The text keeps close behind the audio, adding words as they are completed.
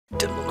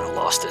The moment I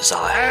lost his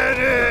eye.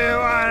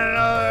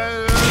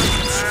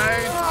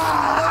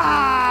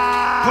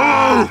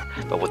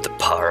 But with the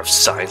power of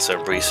science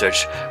and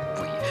research,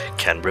 we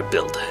can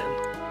rebuild him.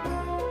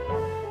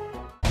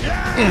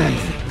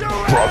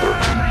 Brother.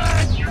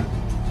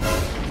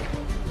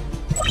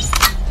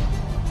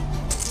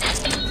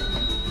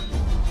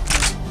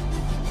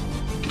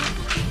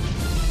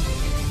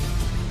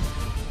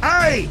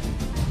 Hey!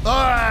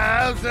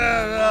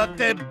 I'll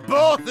take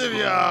both of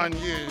you on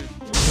you.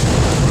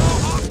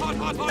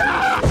 Come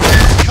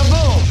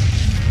on!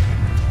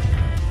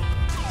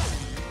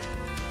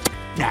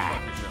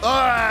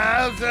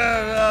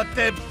 I'll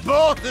take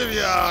both of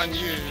you on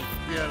you,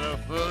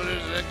 beautiful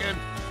second.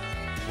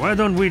 Why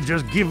don't we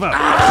just give up?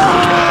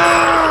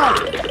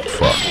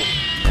 Fuck.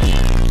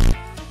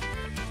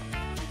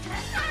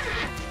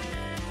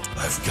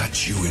 I've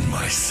got you in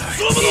my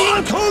sights.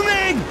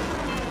 Incoming!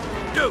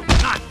 Do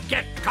not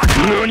get caught!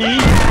 Nani?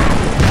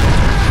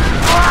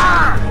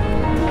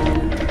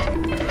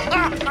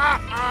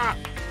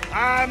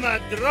 I'm a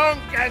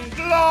drunk and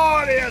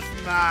glorious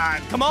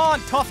man. Come on,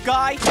 tough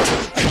guy.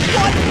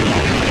 What?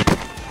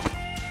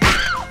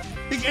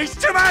 It's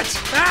too much!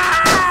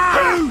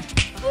 Hoot!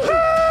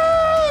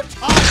 Hoot!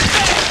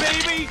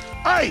 Baby!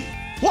 Hey,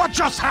 what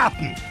just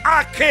happened?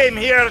 I came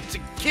here to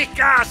kick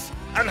ass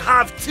and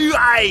have 2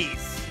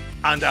 eyes.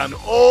 And I'm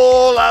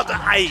all out of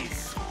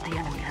eyes.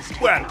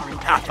 Well,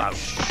 half out.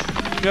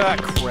 Ah,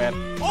 crap.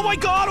 Oh my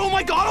god, oh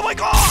my god, oh my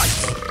god!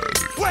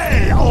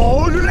 Well,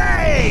 all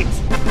late!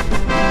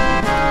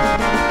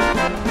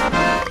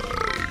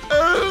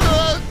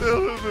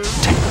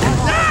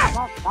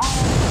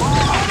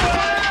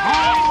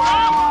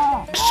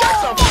 Shut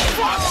the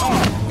fuck up!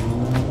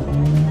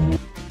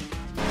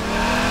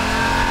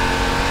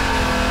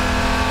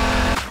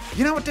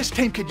 You know what this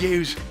team could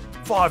use?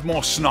 5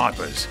 more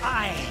snipers.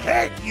 I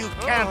hate you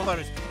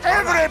campers.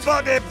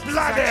 Everybody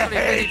bloody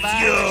hates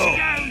you.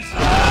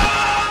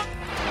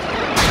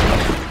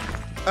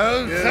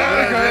 Oh, your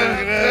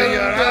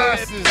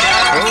ass is I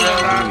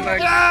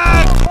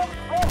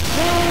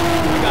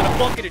got a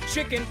bucket of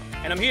chicken,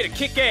 and I'm here to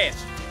kick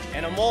ass.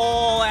 And I'm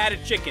all out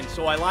of chicken,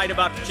 so I lied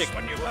about the chicken.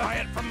 When you buy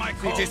it from my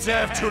You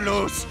deserve to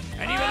lose.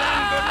 And even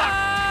then, good luck.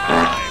 I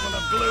will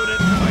have glued it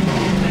to my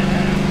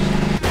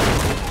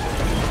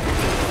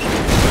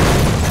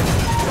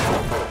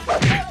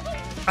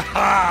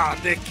Ah,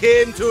 they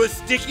came to a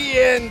sticky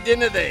end,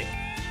 didn't they?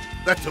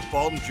 That's a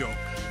bomb joke.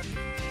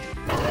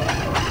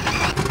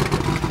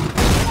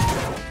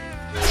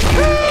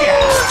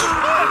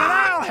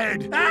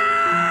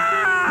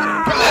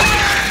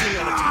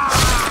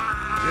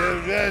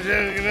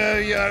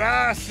 Your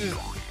ass is...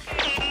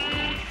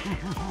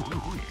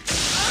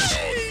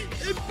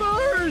 It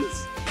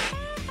burns!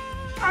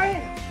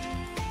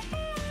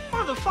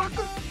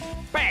 Motherfucker!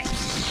 Bang!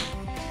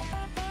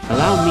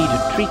 Allow me to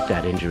treat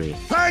that injury.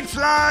 Thanks,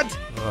 lad!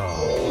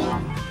 Oh,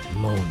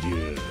 mon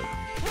Dieu.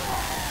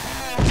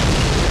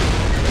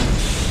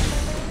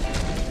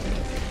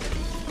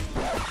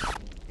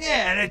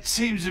 Yeah, that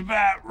seems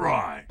about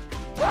right.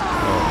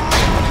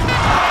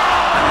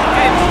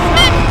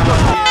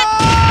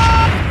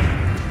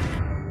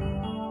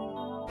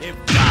 If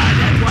God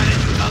had wanted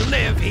you to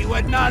live, he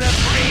would not have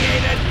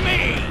created me!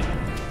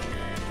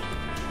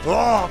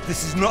 Oh,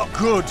 this is not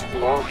good.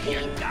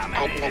 Morphine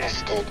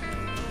administered.